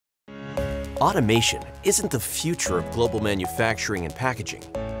Automation isn't the future of global manufacturing and packaging.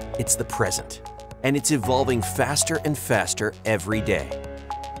 It's the present, and it's evolving faster and faster every day.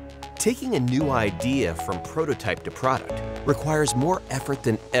 Taking a new idea from prototype to product requires more effort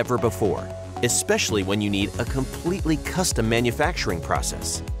than ever before, especially when you need a completely custom manufacturing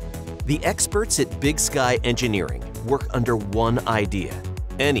process. The experts at Big Sky Engineering work under one idea.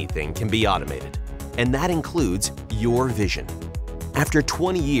 Anything can be automated, and that includes your vision. After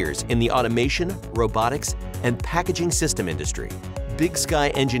 20 years in the automation, robotics, and packaging system industry, Big Sky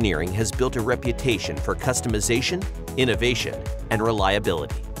Engineering has built a reputation for customization, innovation, and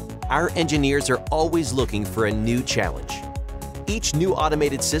reliability. Our engineers are always looking for a new challenge. Each new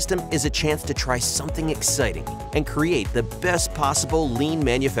automated system is a chance to try something exciting and create the best possible lean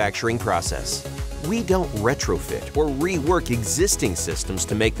manufacturing process. We don't retrofit or rework existing systems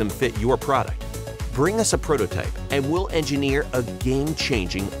to make them fit your product. Bring us a prototype and we'll engineer a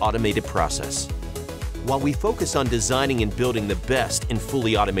game-changing automated process. While we focus on designing and building the best in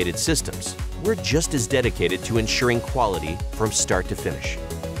fully automated systems, we're just as dedicated to ensuring quality from start to finish.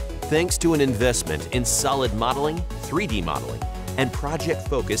 Thanks to an investment in solid modeling, 3D modeling, and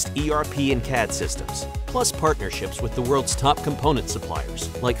project-focused ERP and CAD systems, plus partnerships with the world's top component suppliers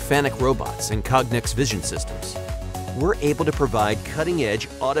like Fanuc Robots and Cognex Vision Systems, we're able to provide cutting-edge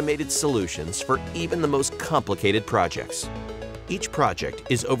automated solutions for even the most complicated projects. Each project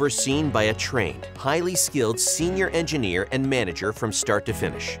is overseen by a trained, highly skilled senior engineer and manager from start to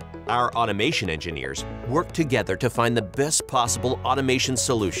finish. Our automation engineers work together to find the best possible automation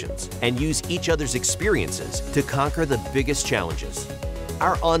solutions and use each other's experiences to conquer the biggest challenges.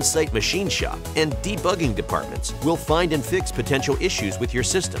 Our on-site machine shop and debugging departments will find and fix potential issues with your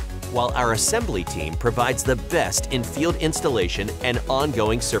system, while our assembly team provides the best in field installation and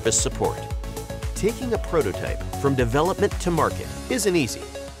ongoing service support. Taking a prototype from development to market isn't easy,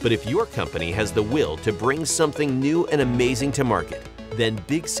 but if your company has the will to bring something new and amazing to market, then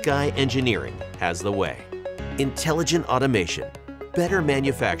Big Sky Engineering has the way. Intelligent automation, better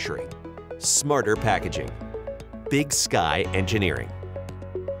manufacturing, smarter packaging. Big Sky Engineering.